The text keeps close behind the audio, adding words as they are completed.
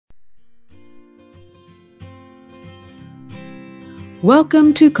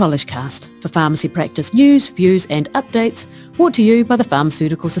Welcome to CollegeCast, for pharmacy practice news, views and updates, brought to you by the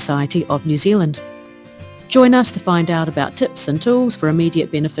Pharmaceutical Society of New Zealand. Join us to find out about tips and tools for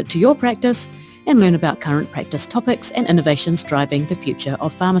immediate benefit to your practice and learn about current practice topics and innovations driving the future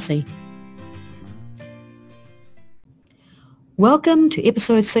of pharmacy. Welcome to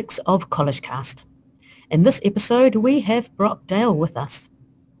episode 6 of CollegeCast. In this episode we have Brock Dale with us.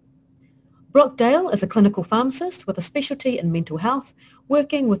 Brock Dale is a clinical pharmacist with a specialty in mental health,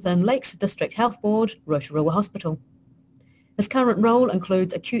 working within Lakes District Health Board, Rotorua Hospital. His current role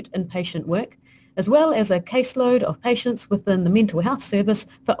includes acute inpatient work, as well as a caseload of patients within the Mental Health Service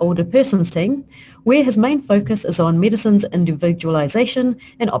for Older Persons team, where his main focus is on medicine's individualisation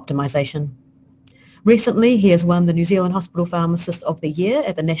and optimisation. Recently, he has won the New Zealand Hospital Pharmacist of the Year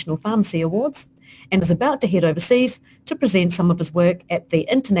at the National Pharmacy Awards and is about to head overseas to present some of his work at the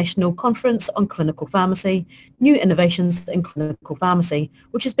International Conference on Clinical Pharmacy, New Innovations in Clinical Pharmacy,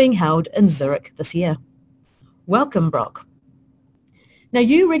 which is being held in Zurich this year. Welcome, Brock. Now,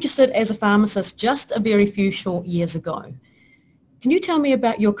 you registered as a pharmacist just a very few short years ago. Can you tell me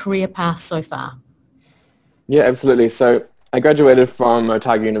about your career path so far? Yeah, absolutely. So I graduated from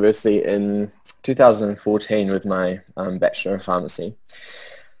Otago University in 2014 with my Bachelor of Pharmacy.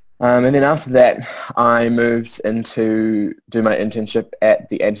 And then after that, I moved in to do my internship at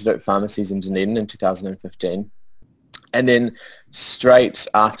the Antidote Pharmacies in Dunedin in 2015. And then straight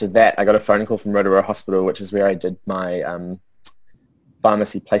after that, I got a phone call from Rotorua Hospital, which is where I did my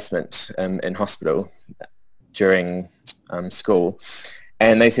pharmacy placement in hospital during school.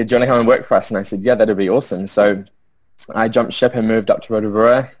 And they said, do you want to come and work for us? And I said, yeah, that'd be awesome. So I jumped ship and moved up to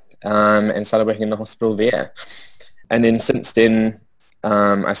Rotorua and started working in the hospital there. And then since then,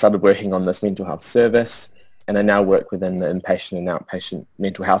 I started working on this mental health service, and I now work within the inpatient and outpatient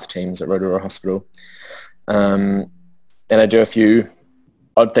mental health teams at Rotorua Hospital. And I do a few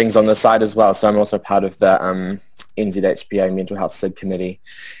odd things on the side as well. So I'm also part of the NZHPA Mental Health Subcommittee,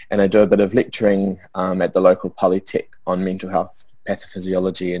 and I do a bit of lecturing at the local Polytech on mental health,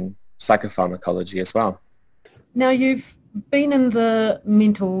 pathophysiology and psychopharmacology as well. Now, you've been in the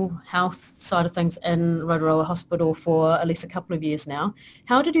mental health side of things in Rotorua Hospital for at least a couple of years now.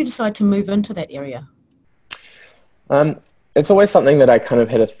 How did you decide to move into that area? It's always something that I kind of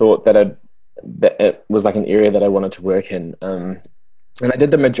had a thought that it was like an area that I wanted to work in. And I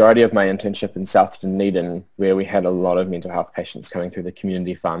did the majority of my internship in South Dunedin, where we had a lot of mental health patients coming through the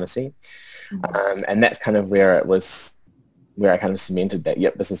community pharmacy. Mm-hmm. And that's kind of where I kind of cemented that,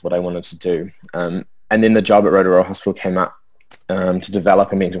 yep, this is what I wanted to do. And then the job at Rotorua Hospital came up to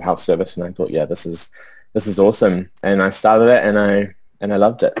develop a mental health service, and I thought, yeah, this is awesome. And I started it, and I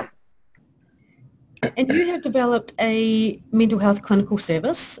loved it. And you have developed a mental health clinical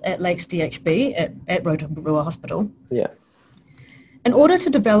service at Lakes DHB at Rotorua Hospital. Yeah. In order to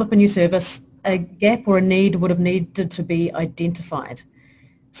develop a new service, a gap or a need would have needed to be identified.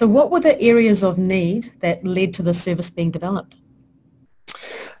 So what were the areas of need that led to the service being developed?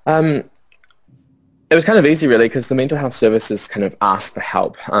 It was kind of easy, really, because the mental health services kind of asked for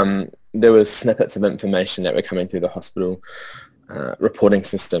help. There was snippets of information that were coming through the hospital reporting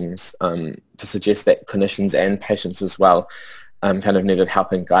systems to suggest that clinicians and patients as well kind of needed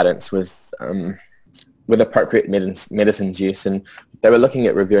help and guidance with appropriate medicines use. And they were looking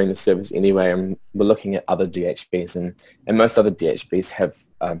at reviewing the service anyway, and were looking at other DHBs. And most other DHBs have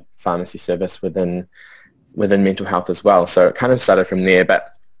pharmacy service within mental health as well. So it kind of started from there. But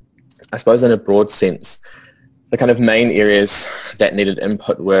I suppose in a broad sense, the kind of main areas that needed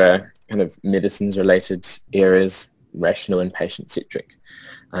input were kind of medicines related areas, rational and patient-centric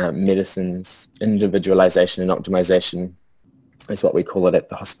medicines, individualisation and optimisation is what we call it at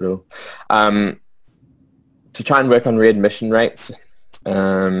the hospital, to try and work on readmission rates,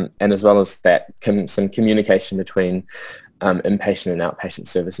 and as well as that, some communication between inpatient and outpatient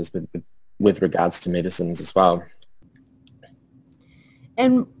services with regards to medicines as well.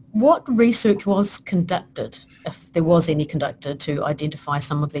 And what research was conducted, if there was any conducted, to identify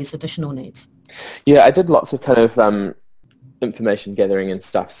some of these additional needs? Yeah, I did lots of kind of information gathering and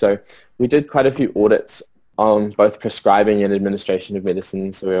stuff. So we did quite a few audits on both prescribing and administration of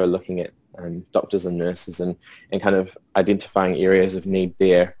medicines. So we were looking at doctors and nurses and kind of identifying areas of need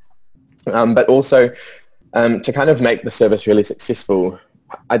there. But also to kind of make the service really successful,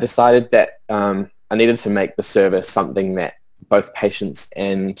 I decided that I needed to make the service something that both patients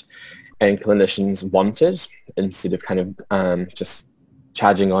and clinicians wanted, instead of kind of just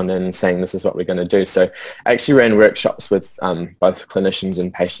charging on and saying this is what we're going to do. So I actually ran workshops with both clinicians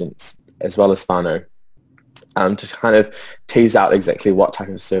and patients, as well as whānau, to kind of tease out exactly what type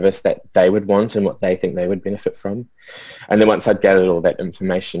of service that they would want and what they think they would benefit from. And then once I'd gathered all that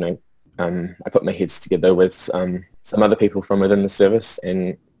information, I put my heads together with some other people from within the service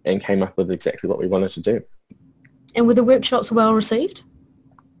and came up with exactly what we wanted to do. And were the workshops well received?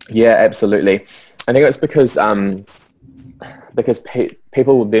 Yeah, absolutely. I think it's because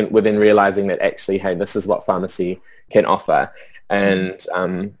people were then realizing that actually, hey, this is what pharmacy can offer, and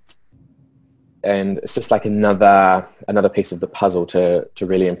it's just like another piece of the puzzle to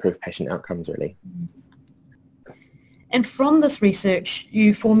really improve patient outcomes, really. And from this research,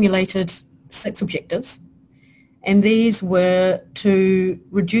 you formulated 6 objectives, and these were to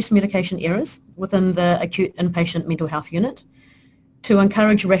reduce medication errors within the acute inpatient mental health unit, to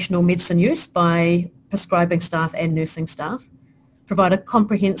encourage rational medicine use by prescribing staff and nursing staff, provide a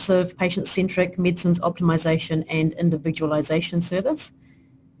comprehensive patient-centric medicines optimization and individualization service,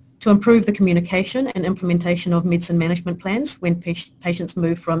 to improve the communication and implementation of medicine management plans when patients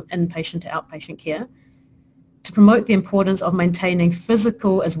move from inpatient to outpatient care, to promote the importance of maintaining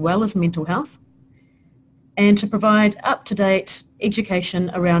physical as well as mental health, and to provide up-to-date education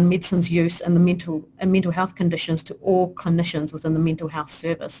around medicine's use and mental health conditions to all clinicians within the mental health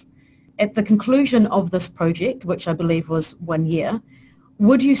service. At the conclusion of this project, which I believe was 1 year,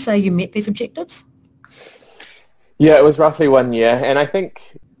 would you say you met these objectives? Yeah, it was roughly 1 year, and I think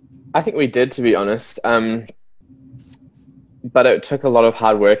we did, to be honest. But it took a lot of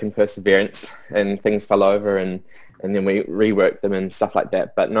hard work and perseverance, and things fell over, and then we reworked them and stuff like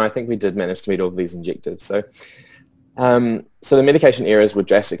that. But no, I think we did manage to meet all of these objectives. So, so the medication errors were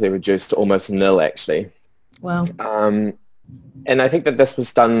drastically reduced to almost nil, actually. Wow. And I think that this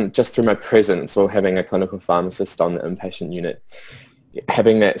was done just through my presence, or having a clinical pharmacist on the inpatient unit.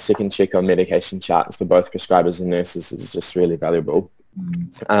 Having that second check on medication charts for both prescribers and nurses is just really valuable.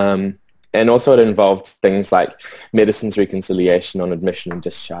 And also it involved things like medicines reconciliation on admission and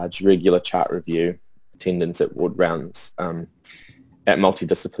discharge, regular chart review, attendance at ward rounds, at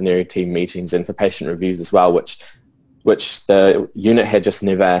multidisciplinary team meetings, and for patient reviews as well, which the unit had just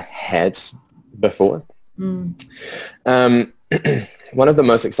never had before. One of the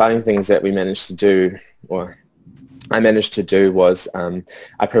most exciting things that we managed to do, or I managed to do, was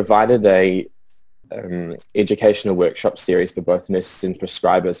I provided a educational workshop series for both nurses and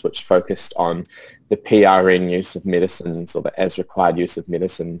prescribers, which focused on the PRN use of medicines, or the as required use of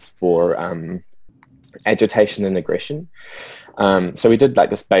medicines for agitation and aggression. So we did like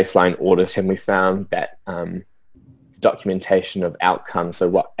this baseline audit, and we found that documentation of outcomes, so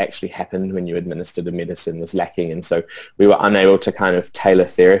what actually happened when you administered the medicine, was lacking, and so we were unable to kind of tailor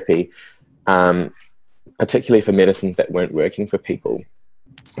therapy, particularly for medicines that weren't working for people.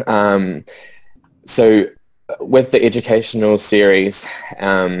 So with the educational series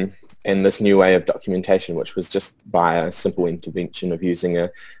and this new way of documentation, which was just by a simple intervention of using a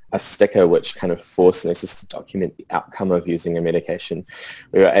sticker which kind of forced nurses to document the outcome of using a medication,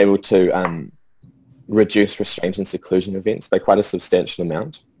 we were able to reduce restraint and seclusion events by quite a substantial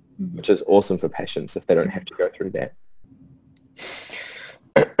amount, which is awesome for patients if they don't have to go through that.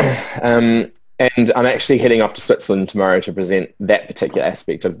 And I'm actually heading off to Switzerland tomorrow to present that particular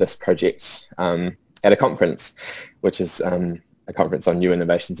aspect of this project at a conference, which is a conference on new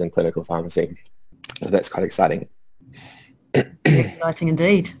innovations in clinical pharmacy. So that's quite exciting. Exciting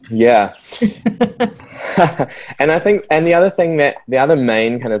indeed. Yeah. And I think, and the other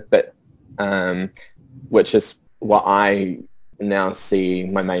main kind of bit, which is what I now see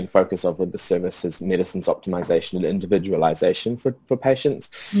my main focus of with the service, is medicines optimization and individualization for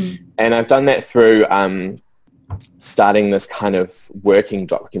patients. And I've done that through starting this kind of working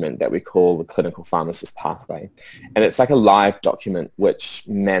document that we call the Clinical Pharmacist Pathway. And it's like a live document which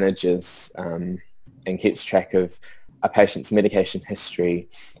manages and keeps track of a patient's medication history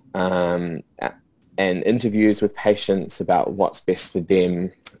and interviews with patients about what's best for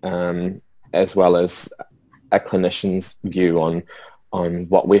them, as well as a clinician's view on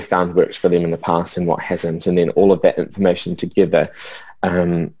what we've found works for them in the past and what hasn't. And then all of that information together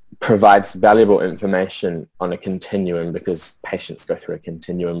provides valuable information on a continuum, because patients go through a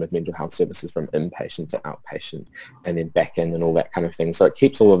continuum with mental health services from inpatient to outpatient and then back in and all that kind of thing. So it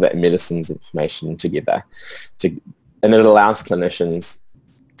keeps all of that medicines information together, and it allows clinicians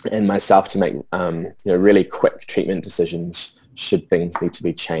and myself to make really quick treatment decisions should things need to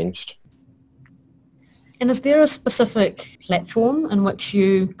be changed. And is there a specific platform in which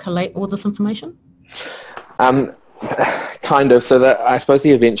you collate all this information? Kind of. So I suppose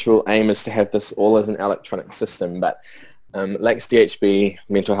the eventual aim is to have this all as an electronic system, but LACS-DHB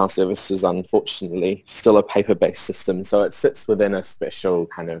Mental Health Services is unfortunately still a paper-based system, so it sits within a special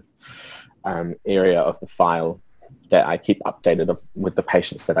kind of area of the file that I keep updated with the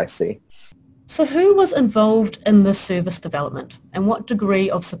patients that I see. So who was involved in this service development and what degree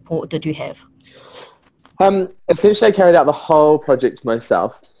of support did you have? Essentially, I carried out the whole project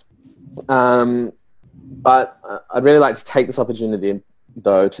myself, but I'd really like to take this opportunity,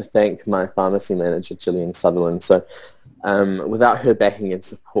 though, to thank my pharmacy manager, Gillian Sutherland. So without her backing and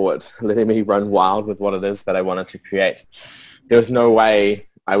support, letting me run wild with what it is that I wanted to create, there was no way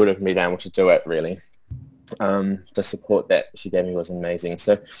I would have been able to do it, really. The support that she gave me was amazing.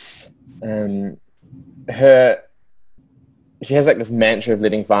 So she has like this mantra of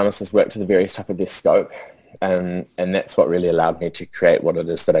letting pharmacists work to the very top of their scope, and that's what really allowed me to create what it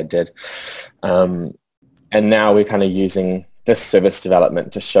is that I did. And now we're kind of using this service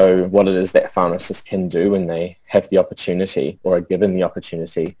development to show what it is that pharmacists can do when they have the opportunity or are given the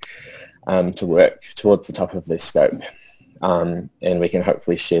opportunity to work towards the top of their scope. And we can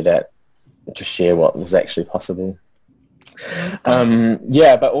hopefully share what was actually possible.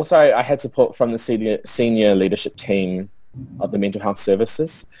 But also I had support from the senior leadership team of the mental health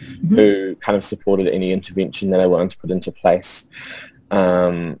services, who kind of supported any intervention that I wanted to put into place.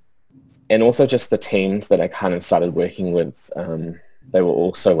 And also just the teams that I kind of started working with, they were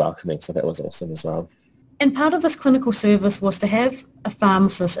also welcoming, so that was awesome as well. And part of this clinical service was to have a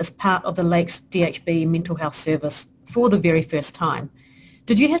pharmacist as part of the Lakes DHB mental health service for the very first time.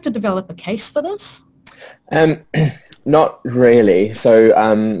 Did you have to develop a case for this? Not really. So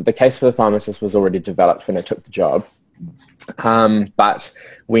the case for the pharmacist was already developed when I took the job. But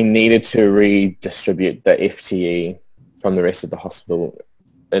we needed to redistribute the FTE from the rest of the hospital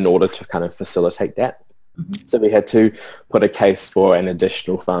in order to kind of facilitate that. So we had to put a case for an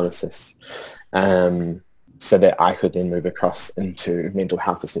additional pharmacist so that I could then move across into mental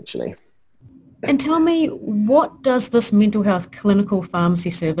health, essentially. And tell me, what does this mental health clinical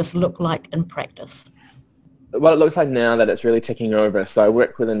pharmacy service look like in practice? Well, it looks like now that it's really ticking over. So I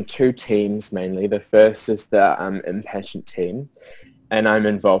work within two teams mainly. The first is the inpatient team, and I'm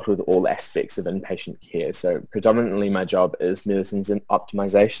involved with all aspects of inpatient care. So predominantly my job is medicines and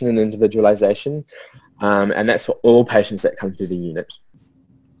optimization and individualization, and that's for all patients that come through the unit.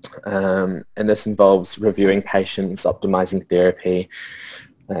 And this involves reviewing patients, optimizing therapy,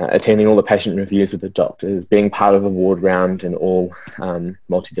 attending all the patient reviews with the doctors, being part of a ward round and all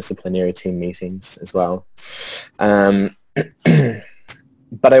multidisciplinary team meetings as well. But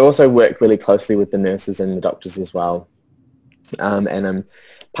I also work really closely with the nurses and the doctors as well. And I'm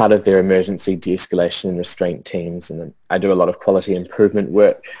part of their emergency de-escalation and restraint teams, and I do a lot of quality improvement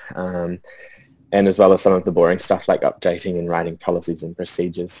work, and as well as some of the boring stuff like updating and writing policies and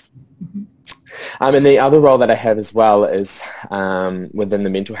procedures. And the other role that I have as well is within the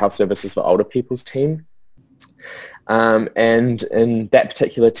mental health services for older people's team. And in that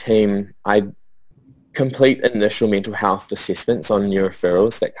particular team, I complete initial mental health assessments on new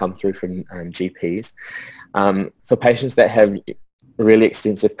referrals that come through from GPs for patients that have really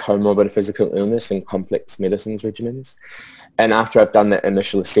extensive comorbid physical illness and complex medicines regimens. And after I've done that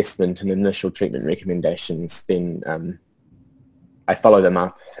initial assessment and initial treatment recommendations, then I follow them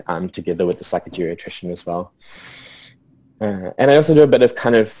up together with the psychogeriatrician as well. And I also do a bit of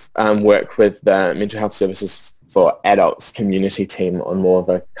kind of work with the mental health services for adults community team on more of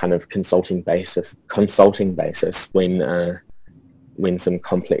a kind of consulting basis when some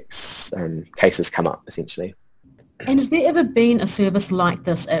complex cases come up, essentially. And has there ever been a service like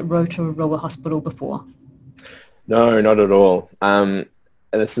this at Rotorua Hospital before? No, not at all.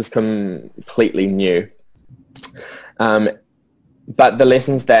 This is completely new. But the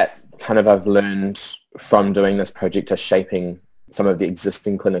lessons that kind of I've learned from doing this project are shaping some of the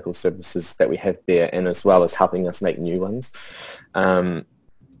existing clinical services that we have there, and as well as helping us make new ones. And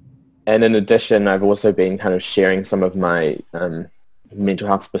in addition, I've also been kind of sharing some of my mental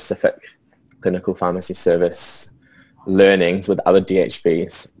health specific clinical pharmacy service learnings with other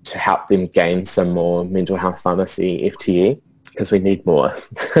DHBs to help them gain some more mental health pharmacy FTE, because we need more.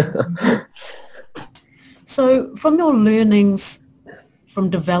 So from your learnings from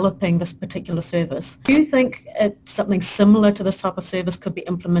developing this particular service, do you think something similar to this type of service could be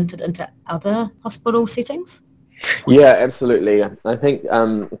implemented into other hospital settings? Yeah, absolutely. I think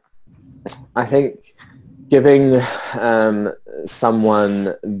giving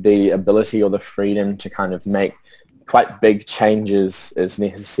someone the ability or the freedom to kind of make quite big changes is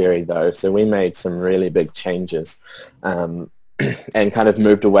necessary, though. So we made some really big changes and kind of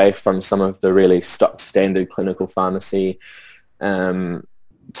moved away from some of the really stock standard clinical pharmacy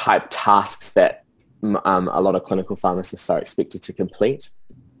type tasks that a lot of clinical pharmacists are expected to complete.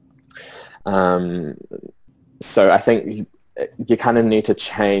 So I think you kind of need to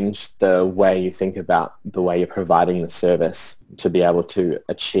change the way you think about the way you're providing the service to be able to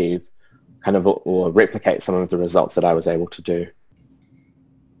achieve kind of or replicate some of the results that I was able to do.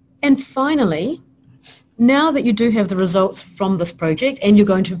 And finally, now that you do have the results from this project, and you're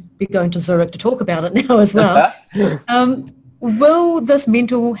going to be going to Zurich to talk about it now as well, will this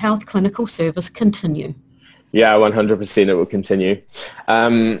mental health clinical service continue? Yeah, 100% it will continue.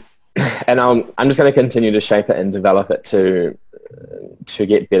 And I'm just going to continue to shape it and develop it to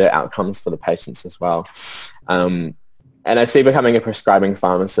get better outcomes for the patients as well. And I see becoming a prescribing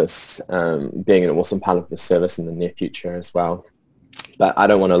pharmacist being an awesome part of the service in the near future as well. But I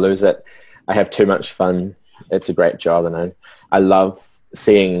don't want to lose it. I have too much fun. It's a great job, and I love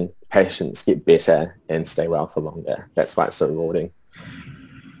seeing patients get better and stay well for longer. That's why it's so rewarding.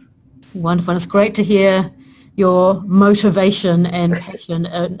 Wonderful. It's great to hear your motivation and passion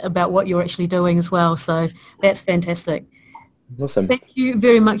about what you're actually doing as well. So that's fantastic. Awesome. Thank you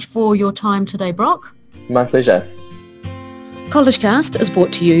very much for your time today, Brock. My pleasure. CollegeCast is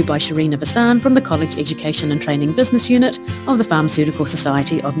brought to you by Sharina Basan from the College Education and Training Business Unit of the Pharmaceutical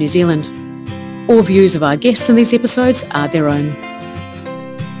Society of New Zealand. All views of our guests in these episodes are their own.